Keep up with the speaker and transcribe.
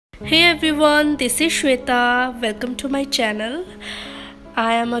Hey everyone, this is Shweta. Welcome to my channel.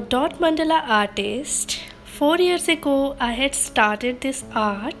 I am a dot mandala artist. 4 years ago, I had started this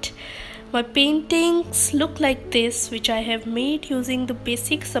art. My paintings look like this, which I have made using the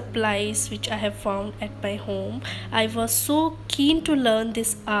basic supplies which I have found at my home. I was so keen to learn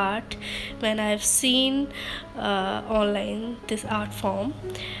this art when I have seen online this art form.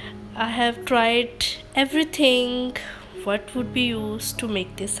 I have tried everything what would be used to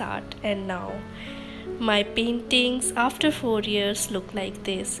make this art, and now my paintings after 4 years look like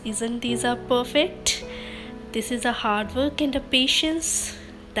this. Isn't these are perfect? This is a hard work and a patience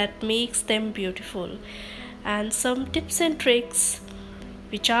that makes them beautiful, and some tips and tricks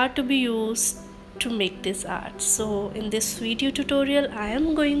which are to be used to make this art. So in this video tutorial I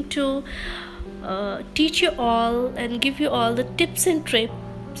am going to teach you all and give you all the tips and tricks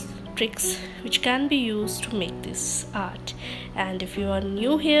which can be used to make this art. And if you are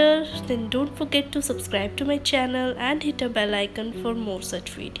new here, then don't forget to subscribe to my channel and hit a bell icon for more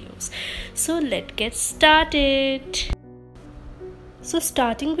such videos. So let's get started. So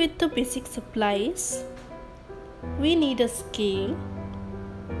starting with the basic supplies, we need a scale,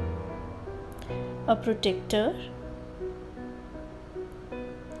 a protector,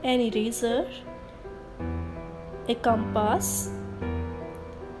 an eraser, a compass,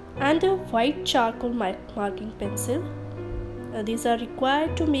 and a white charcoal marking pencil. These are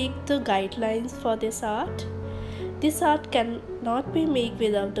required to make the guidelines for this art. This art cannot be made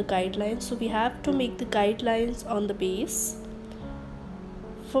without the guidelines, so we have to make the guidelines on the base.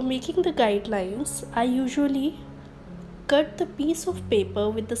 For making the guidelines, I usually cut the piece of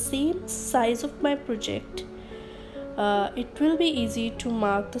paper with the same size of my project. It will be easy to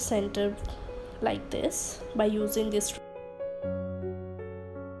mark the center like this by using this.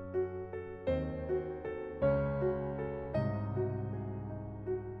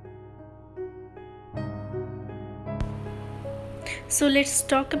 So let's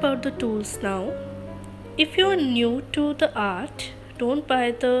talk about the tools now. If you are new to the art, don't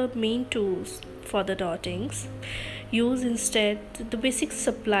buy the main tools for the dottings. Use instead the basic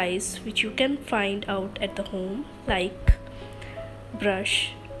supplies which you can find out at the home, like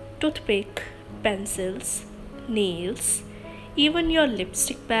brush, toothpick, pencils, nails, even your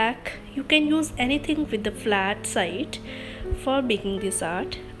lipstick bag. You can use anything with the flat side for making this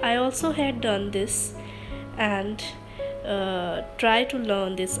art. I also had done this and try to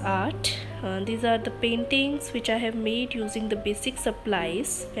learn this art. These are the paintings which I have made using the basic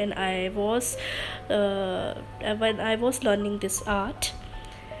supplies when I was learning this art.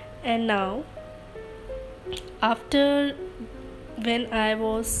 And now after when I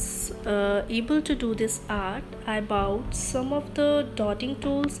was able to do this art, I bought some of the dotting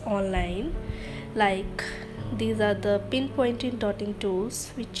tools online. Like these are the pinpointing dotting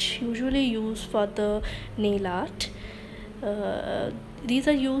tools which usually used for the nail art. These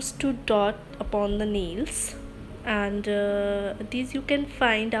are used to dot upon the nails, and these you can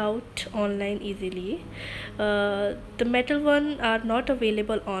find out online easily. The metal one are not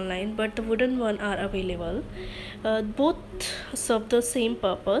available online, but the wooden one are available. Both serve the same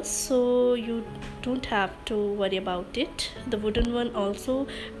purpose, so you don't have to worry about it. The wooden one also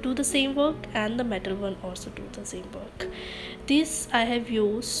do the same work, and the metal one also do the same work. This I have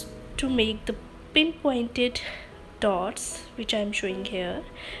used to make the pinpointed dots which I am showing here.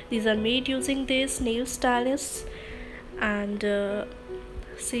 These are made using this nail stylus, and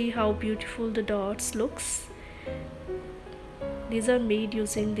see how beautiful the dots looks. These are made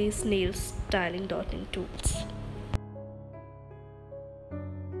using these nail styling dotting tools.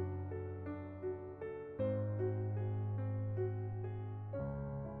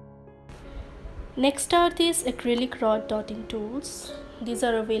 Next are these acrylic rod dotting tools. These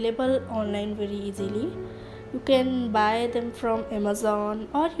are available online very easily. You can buy them from Amazon,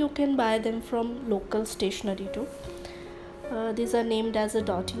 or you can buy them from local stationery too. These are named as the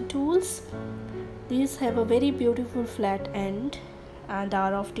dotting tools. These have a very beautiful flat end and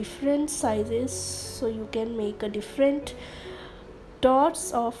are of different sizes, so you can make a different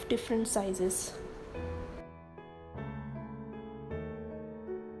dots of different sizes.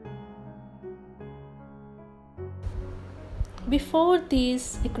 Before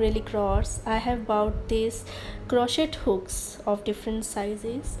these acrylic rods, I have bought these crochet hooks of different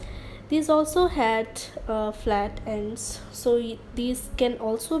sizes. These also had flat ends, so these can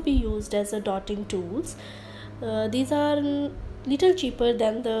also be used as a dotting tools. These are little cheaper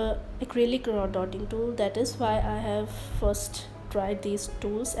than the acrylic rod dotting tool. That is why I have first tried these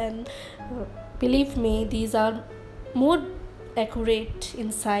tools, and believe me, these are more accurate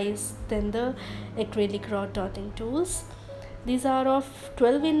in size than the acrylic rod dotting tools. These are of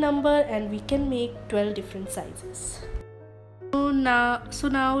 12 in number and we can make 12 different sizes. So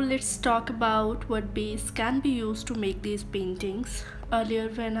now let's talk about what base can be used to make these paintings. Earlier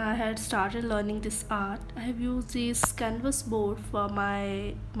when I had started learning this art, I have used this canvas board for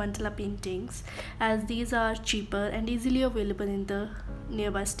my mandala paintings, as these are cheaper and easily available in the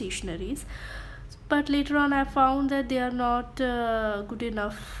nearby stationeries. But later on I found that they are not good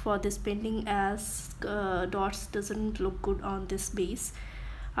enough for this painting, as dots doesn't look good on this base.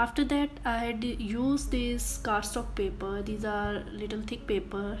 After that I had used this cardstock paper. These are little thick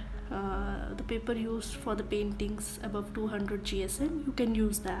paper. The paper used for the paintings above 200 GSM, you can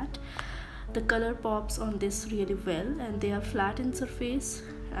use that. The color pops on this really well, and they are flat in surface,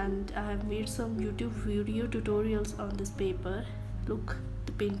 and I have made some YouTube video tutorials on this paper. Look,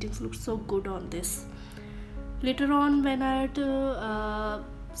 the paintings look so good on this. Later on when I had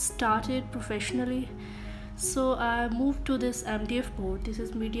started professionally, so I moved to this MDF board. This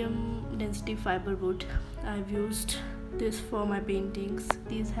is medium density fiber wood. I've used this for my paintings.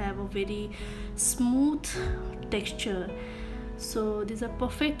 These have a very smooth texture, so these are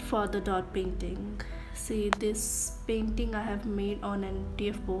perfect for the dot painting. See, this painting I have made on an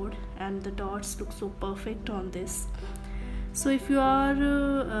MDF board, and the dots look so perfect on this. So if you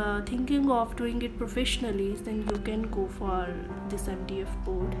are thinking of doing it professionally, then you can go for this MDF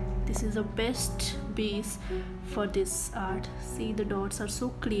board. This is the best base for this art. See, the dots are so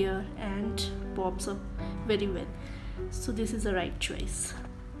clear and pops up very well. So this is the right choice.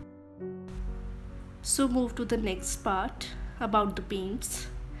 So move to the next part about the paints.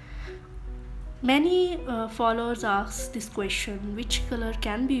 Many followers ask this question, which color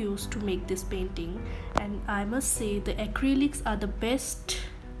can be used to make this painting? And I must say the acrylics are the best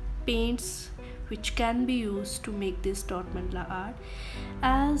paints which can be used to make this dot mandala art,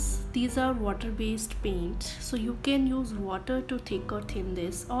 as these are water based paints. So you can use water to thick or thin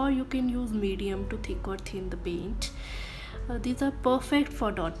this, or you can use medium to thick or thin the paint. These are perfect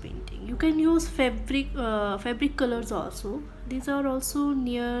for dot painting. You can use fabric colors also. These are also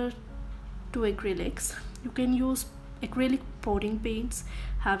near to acrylics. You can use acrylic pouring paints,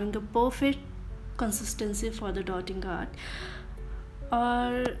 having a perfect consistency for the dotting art.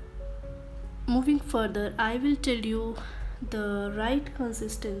 Or moving further, I will tell you the right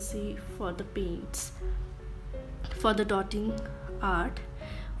consistency for the paints for the dotting art.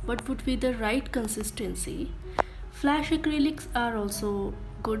 What would be the right consistency? Flash acrylics are also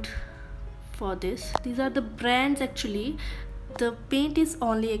good for this. These are the brands actually. The paint is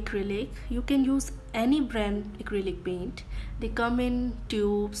only acrylic. You can use any brand acrylic paint. They come in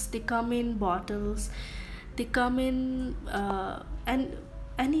tubes, they come in bottles, they come in and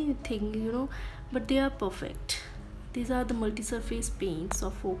anything, you know, but they are perfect. These are the multi-surface paints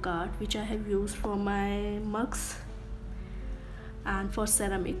of folk art which I have used for my mugs and for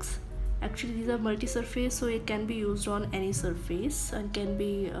ceramics. Actually these are multi-surface, so it can be used on any surface and can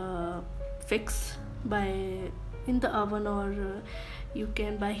be fixed by in the oven, or you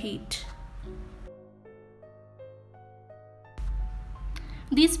can by heat.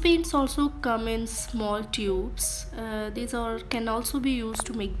 These paints also come in small tubes. These can also be used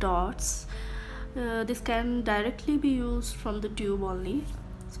to make dots. This can directly be used from the tube only.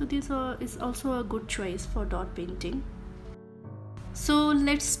 So this is also a good choice for dot painting. So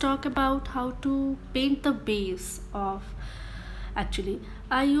let's talk about how to paint the base of. Actually,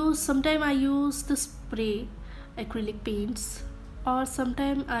 sometimes I use the spray acrylic paints, or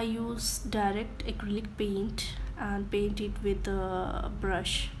sometimes I use direct acrylic paint and paint it with a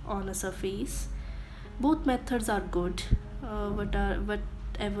brush on a surface. Both methods are good.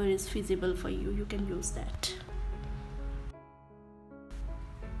 Whatever is feasible for you, you can use that.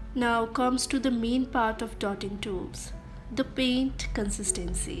 Now comes to the main part of dotting tools, the paint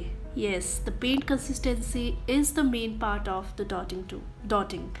consistency. Yes, the paint consistency is the main part of the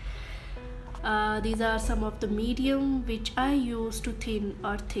dotting. These are some of the medium which I use to thin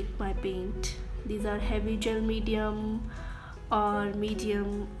or thick my paint. These are heavy gel medium or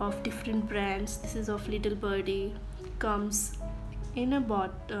medium of different brands. This is of Little Birdie. Comes in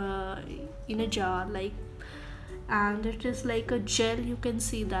a jar, like, and it is like a gel. You can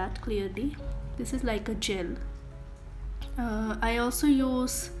see that clearly. This is like a gel. I also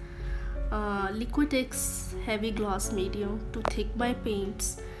use Liquitex heavy gloss medium to thick my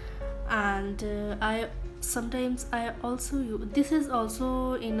paints, and I also use, this is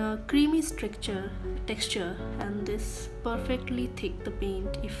also in a creamy texture, and this perfectly thick the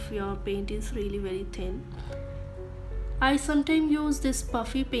paint if your paint is really very thin. I sometimes use this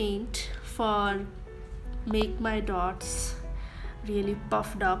puffy paint for make my dots really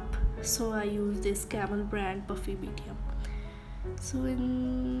puffed up, so I use this Camel brand puffy medium. So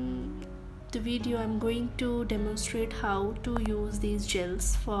in the video I'm going to demonstrate how to use these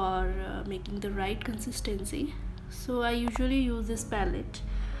gels for making the right consistency. So I usually use this palette.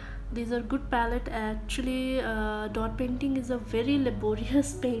 These are good palette. Actually dot painting is a very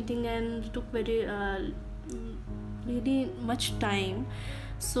laborious painting and took very really much time.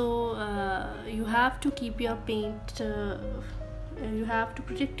 So you have to keep your paint you have to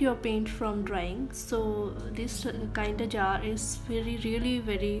protect your paint from drying. So this kind of jar is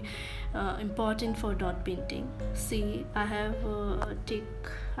very important for dot painting. See, I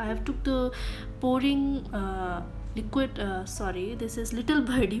have took the pouring liquid sorry, this is little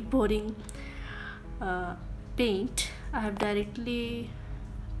birdie pouring uh, paint. I have directly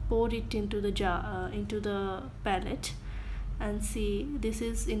poured it into the jar, into the palette, and see, this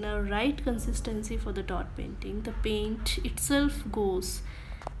is in a right consistency for the dot painting. The paint itself goes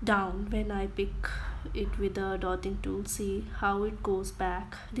down when I pick it with the dotting tool. See how it goes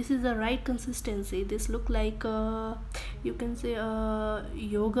back. This is the right consistency. This look like you can say a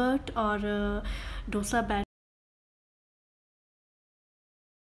yogurt or a dosa batter.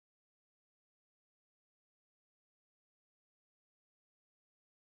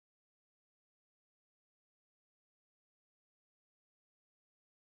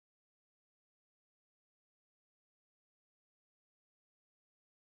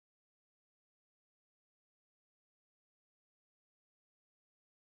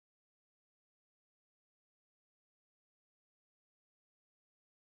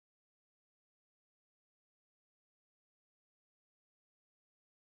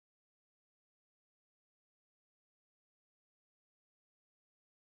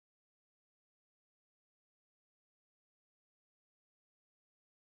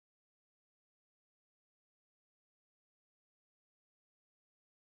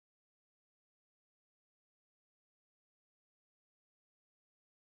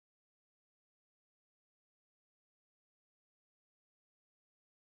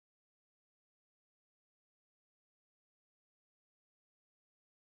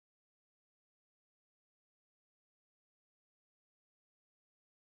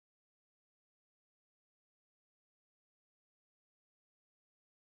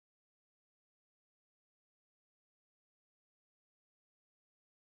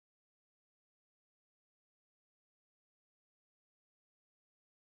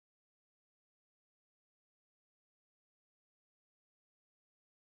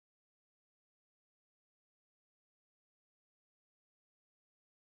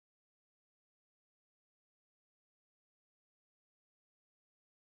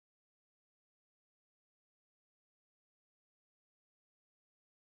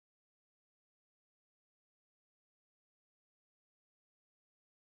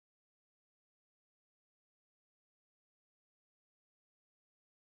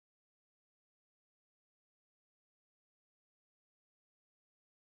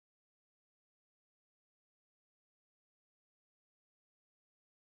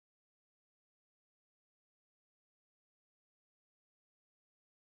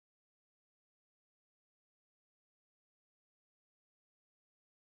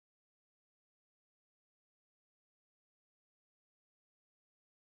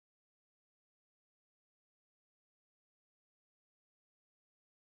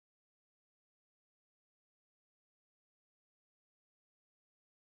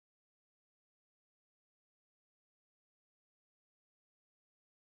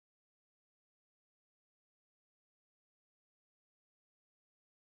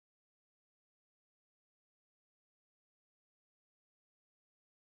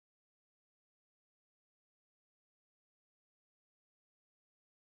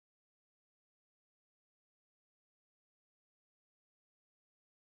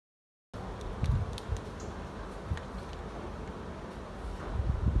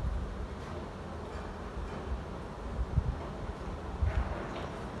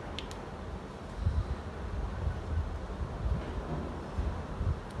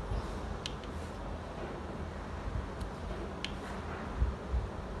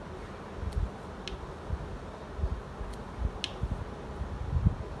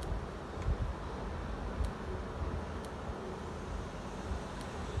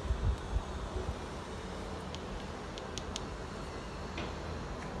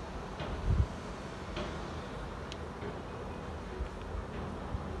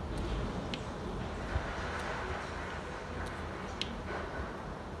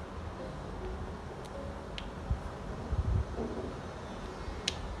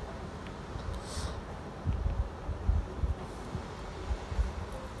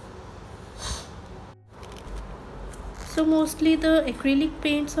 So mostly the acrylic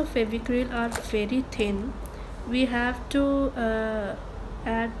paints of Fevicryl are very thin. We have to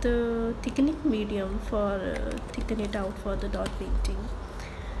add the thickening medium for thicken it out for the dot painting.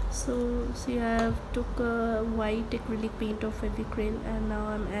 So see, I have took a white acrylic paint of Fevicryl and now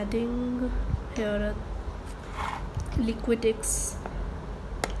I'm adding here a Liquitex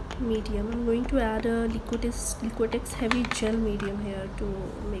medium. I'm going to add a Liquitex heavy gel medium here to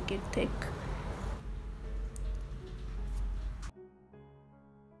make it thick.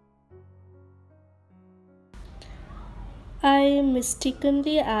 I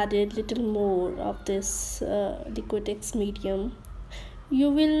mistakenly added little more of this Liquitex medium.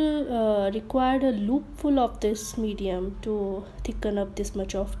 You will require a loop full of this medium to thicken up this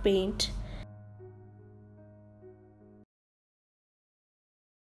much of paint.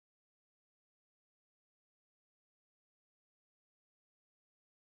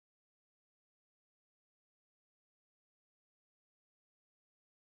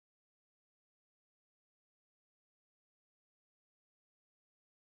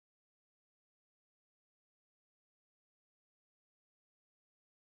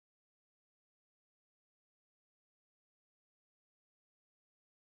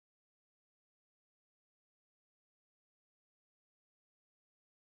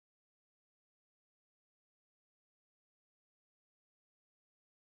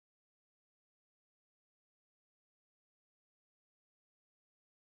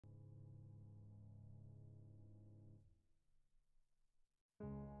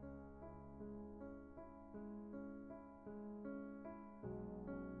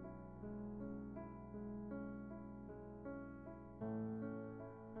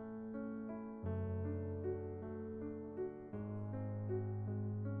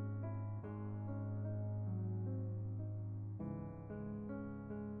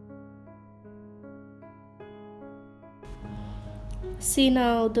 See,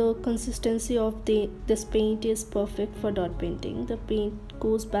 now the consistency of this paint is perfect for dot painting. The paint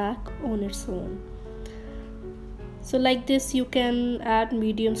goes back on its own. So like this you can add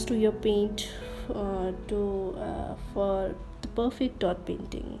mediums to your paint for the perfect dot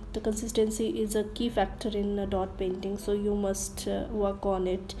painting. The consistency is a key factor in a dot painting, so you must work on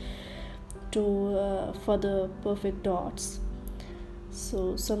it to for the perfect dots.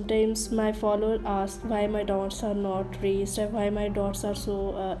 So sometimes my follower ask why my dots are not raised and why my dots are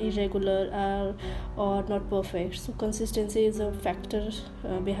so irregular or not perfect. So consistency is a factor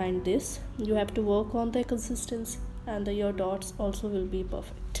behind this. You have to work on the consistency and your dots also will be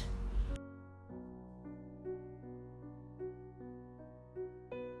perfect.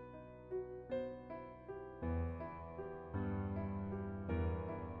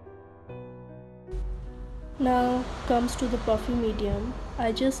 Now comes to the puffy medium.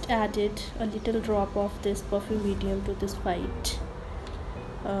 I just added a little drop of this puffy medium to this white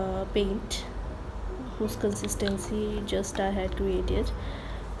paint whose consistency just I had created.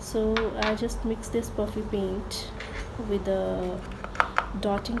 So I just mix this puffy paint with a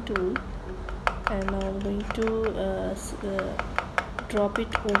dotting tool and now I'm going to drop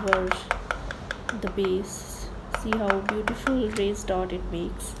it over the base. See how beautiful raised dot it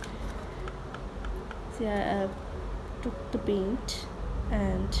makes. See, I took the paint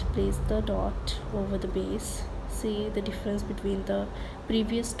and placed the dot over the base. See the difference between the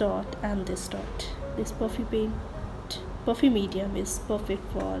previous dot and this dot. This puffy medium is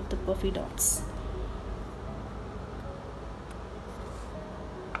perfect for the puffy dots.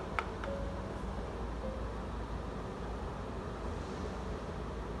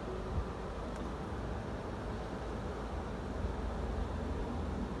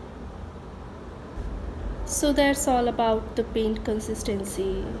 So that's all about the paint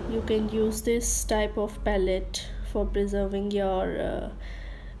consistency. You can use this type of palette for preserving your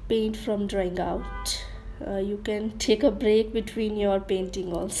paint from drying out. You can take a break between your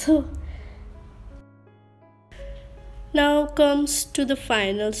painting also. Now comes to the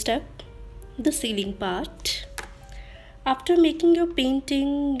final step, the sealing part. After making your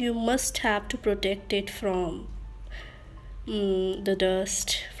painting, you must have to protect it from the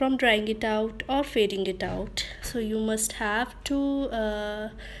dust, from drying it out or fading it out. So you must have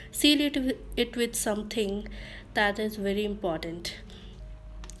to seal it with something that is very important.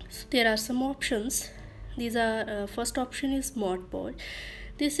 So there are some options. These are first option is mod board.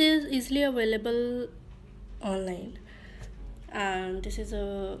 This is easily available online and this is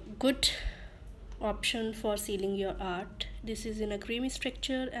a good option for sealing your art. This is in a creamy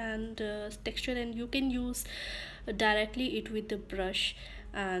texture and you can use directly it with the brush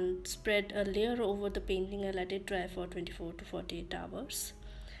and spread a layer over the painting and let it dry for 24 to 48 hours.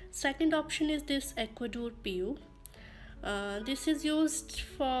 Second option is this Ecuador PU. This is used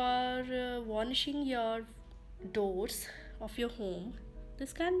for varnishing your doors of your home.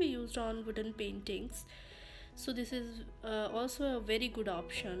 This can be used on wooden paintings, so this is also a very good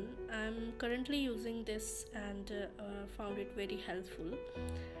option. I'm currently using this and found it very helpful.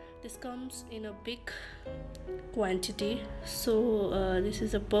 This comes in a big quantity, so this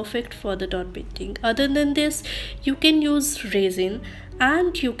is a perfect for the dot painting. Other than this, you can use resin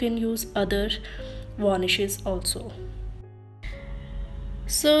and you can use other varnishes also.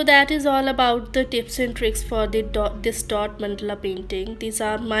 So that is all about the tips and tricks for this dot mandala painting. These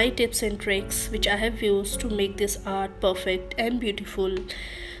are my tips and tricks which I have used to make this art perfect and beautiful.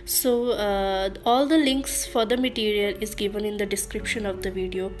 So all the links for the material is given in the description of the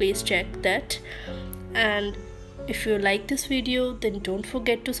video. Please check that. And if you like this video, then don't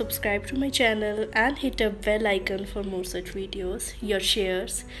forget to subscribe to my channel and hit a bell icon for more such videos. Your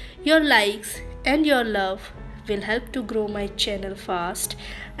shares, your likes and your love will help to grow my channel fast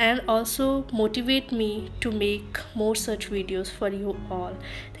and also motivate me to make more such videos for you all.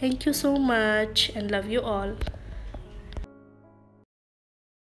 Thank you so much and love you all.